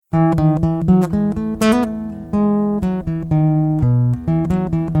In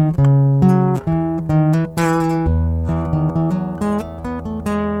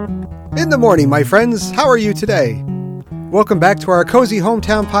the morning, my friends. How are you today? Welcome back to our Cozy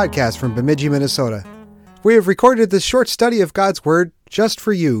Hometown podcast from Bemidji, Minnesota. We have recorded this short study of God's Word just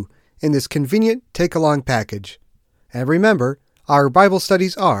for you in this convenient take-along package. And remember, our Bible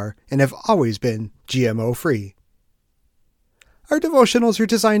studies are and have always been GMO-free. Our devotionals are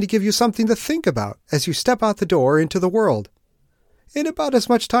designed to give you something to think about as you step out the door into the world, in about as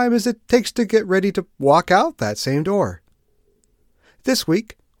much time as it takes to get ready to walk out that same door. This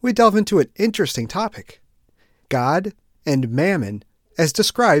week, we delve into an interesting topic: God and mammon as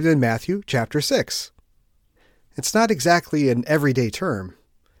described in Matthew chapter 6. It's not exactly an everyday term.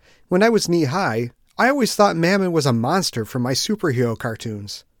 When I was knee-high, I always thought mammon was a monster from my superhero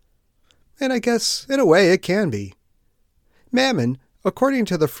cartoons. And I guess, in a way, it can be. Mammon, according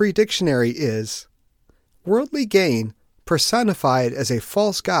to the Free Dictionary, is worldly gain personified as a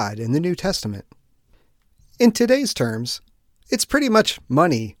false god in the New Testament. In today's terms, it's pretty much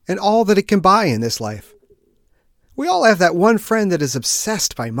money and all that it can buy in this life. We all have that one friend that is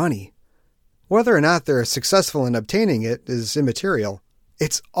obsessed by money. Whether or not they're successful in obtaining it is immaterial.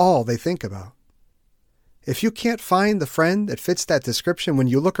 It's all they think about. If you can't find the friend that fits that description when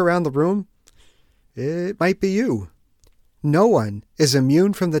you look around the room, it might be you. No one is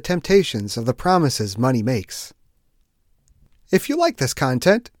immune from the temptations of the promises money makes. If you like this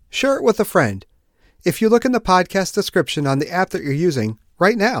content, share it with a friend. If you look in the podcast description on the app that you're using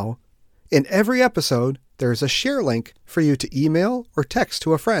right now, in every episode, there is a share link for you to email or text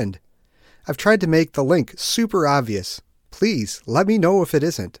to a friend. I've tried to make the link super obvious. Please let me know if it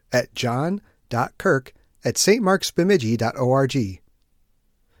isn't at john.kirk@stmarksbemidji.org.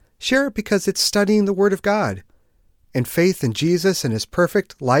 Share it because it's studying the Word of God. And faith in Jesus and His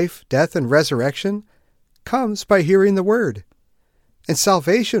perfect life, death, and resurrection comes by hearing the Word. And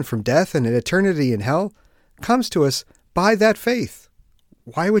salvation from death and an eternity in hell comes to us by that faith.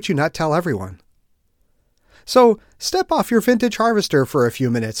 Why would you not tell everyone? So, step off your vintage harvester for a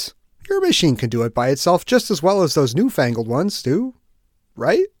few minutes. Your machine can do it by itself just as well as those newfangled ones do,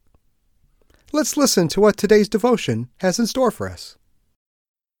 right? Let's listen to what today's devotion has in store for us.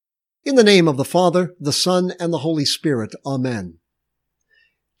 In the name of the Father, the Son, and the Holy Spirit. Amen.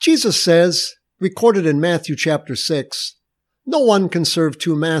 Jesus says, recorded in Matthew chapter 6, "No one can serve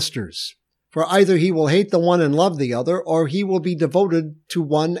two masters, for either he will hate the one and love the other, or he will be devoted to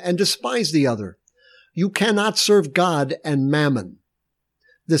one and despise the other. You cannot serve God and mammon."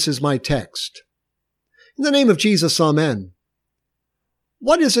 This is my text. In the name of Jesus, amen.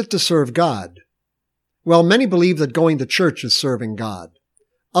 What is it to serve God? Well, many believe that going to church is serving God.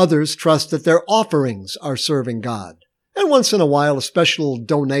 Others trust that their offerings are serving God. And once in a while, a special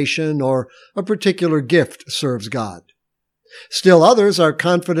donation or a particular gift serves God. Still others are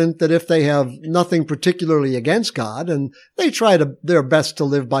confident that if they have nothing particularly against God and they try their best to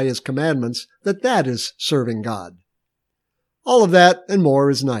live by His commandments, that is serving God. All of that and more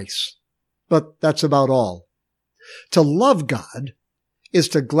is nice, but that's about all. To love God is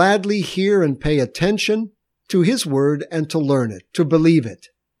to gladly hear and pay attention to His Word and to learn it, to believe it.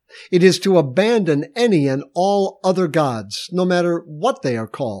 It is to abandon any and all other gods, no matter what they are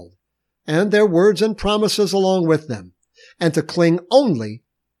called, and their words and promises along with them, and to cling only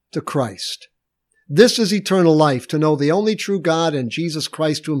to Christ. This is eternal life, to know the only true God and Jesus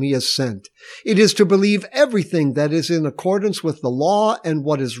Christ whom He has sent. It is to believe everything that is in accordance with the law and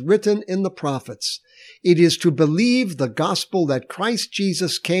what is written in the prophets. It is to believe the gospel that Christ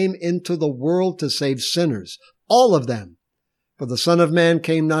Jesus came into the world to save sinners, all of them. For the Son of Man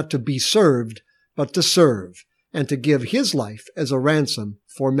came not to be served, but to serve, and to give His life as a ransom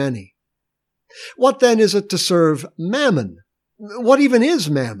for many. What then is it to serve mammon? What even is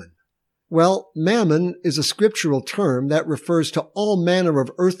mammon? Well, mammon is a scriptural term that refers to all manner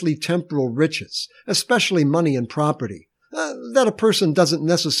of earthly temporal riches, especially money and property, that a person doesn't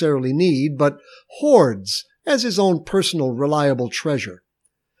necessarily need, but hoards as his own personal reliable treasure.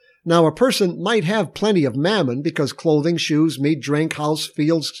 Now, a person might have plenty of mammon because clothing, shoes, meat, drink, house,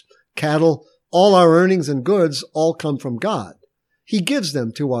 fields, cattle, all our earnings and goods all come from God. He gives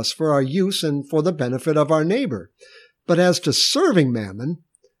them to us for our use and for the benefit of our neighbor. But as to serving mammon,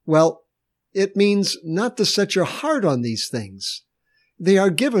 well, it means not to set your heart on these things. They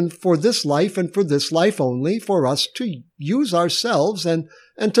are given for this life and for this life only, for us to use ourselves and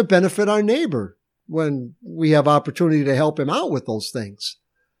to benefit our neighbor when we have opportunity to help him out with those things.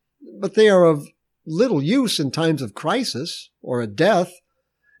 But they are of little use in times of crisis or a death,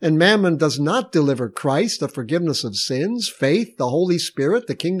 And mammon does not deliver Christ, the forgiveness of sins, faith, the Holy Spirit,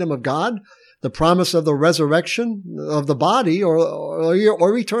 the kingdom of God, the promise of the resurrection of the body,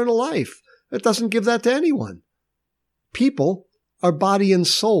 or eternal life. It doesn't give that to anyone. People are body and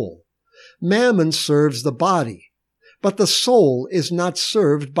soul. Mammon serves the body, but the soul is not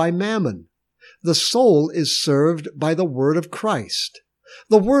served by mammon. The soul is served by the word of Christ.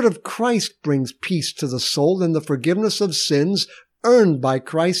 The word of Christ brings peace to the soul and the forgiveness of sins earned by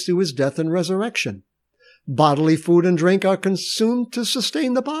Christ through his death and resurrection. Bodily food and drink are consumed to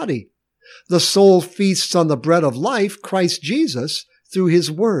sustain the body. The soul feasts on the bread of life, Christ Jesus, through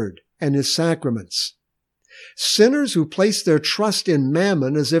his word and his sacraments. Sinners who place their trust in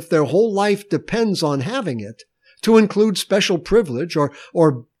mammon as if their whole life depends on having it, to include special privilege or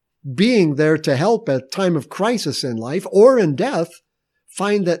being there to help at time of crisis in life or in death,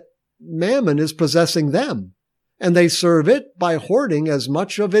 find that mammon is possessing them, and they serve it by hoarding as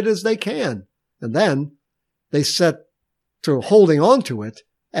much of it as they can, and then they set to holding on to it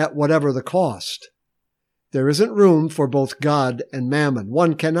at whatever the cost. There isn't room for both God and mammon.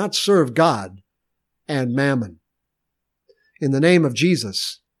 One cannot serve God and mammon. In the name of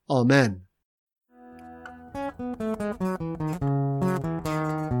Jesus, Amen.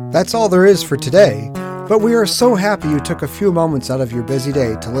 That's all there is for today, but we are so happy you took a few moments out of your busy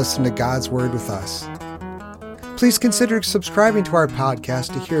day to listen to God's Word with us. Please consider subscribing to our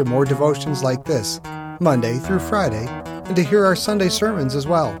podcast to hear more devotions like this, Monday through Friday, and to hear our Sunday sermons as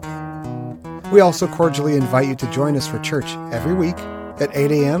well. We also cordially invite you to join us for church every week at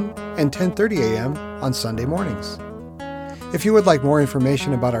 8 a.m. and 10:30 a.m. on Sunday mornings. If you would like more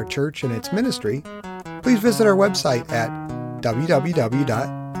information about our church and its ministry, please visit our website at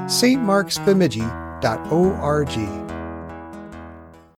www.stmarksbemidji.org.